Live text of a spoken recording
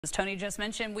As Tony just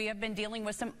mentioned, we have been dealing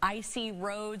with some icy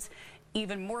roads,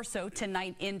 even more so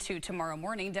tonight into tomorrow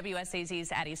morning.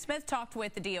 WSAZ's Addie Smith talked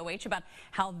with the DOH about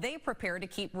how they prepare to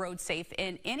keep roads safe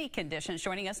in any conditions.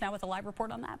 Joining us now with a live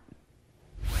report on that.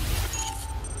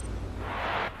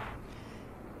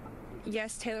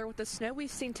 Yes, Taylor, with the snow we've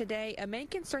seen today, a main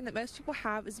concern that most people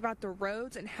have is about the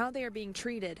roads and how they are being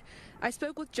treated. I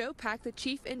spoke with Joe Pack, the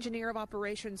Chief Engineer of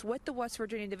Operations with the West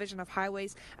Virginia Division of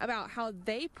Highways, about how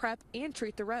they prep and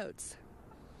treat the roads.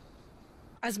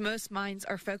 As most minds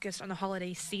are focused on the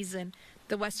holiday season,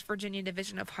 the West Virginia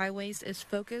Division of Highways is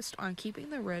focused on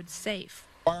keeping the roads safe.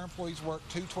 Our employees work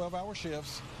 2 12-hour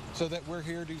shifts so that we're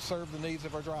here to serve the needs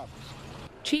of our drivers.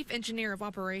 Chief Engineer of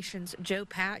Operations Joe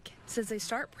Pack says they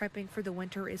start prepping for the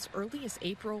winter as early as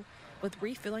April with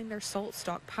refilling their salt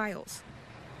stockpiles.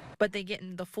 But they get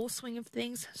in the full swing of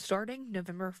things starting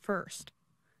November 1st.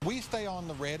 We stay on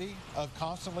the ready of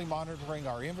constantly monitoring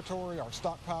our inventory, our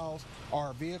stockpiles,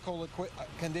 our vehicle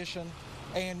condition,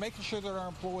 and making sure that our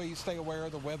employees stay aware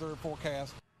of the weather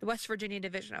forecast. The West Virginia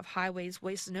Division of Highways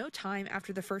wastes no time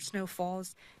after the first snow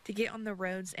falls to get on the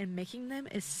roads and making them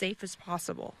as safe as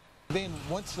possible. Then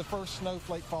once the first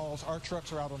snowflake falls, our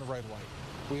trucks are out on the roadway.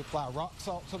 We apply rock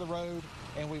salt to the road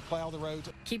and we plow the roads.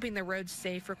 Keeping the roads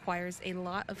safe requires a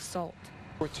lot of salt.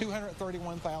 We're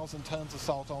 231,000 tons of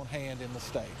salt on hand in the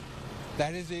state.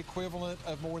 That is the equivalent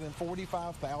of more than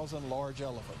 45,000 large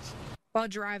elephants. While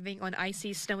driving on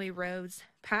icy, snowy roads,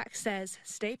 Pack says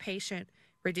stay patient,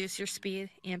 reduce your speed,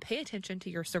 and pay attention to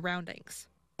your surroundings.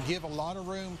 Give a lot of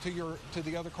room to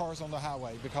the other cars on the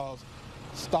highway because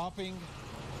stopping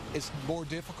is more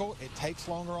difficult. It takes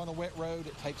longer on a wet road.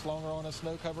 It takes longer on a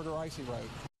snow-covered or icy road.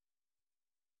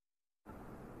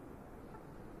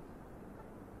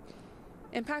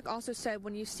 And Pack also said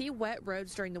when you see wet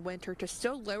roads during the winter to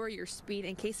still lower your speed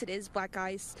in case it is black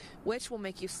ice, which will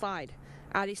make you slide.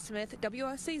 Addie Smith,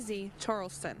 WSAZ,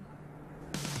 Charleston.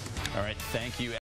 All right, thank you.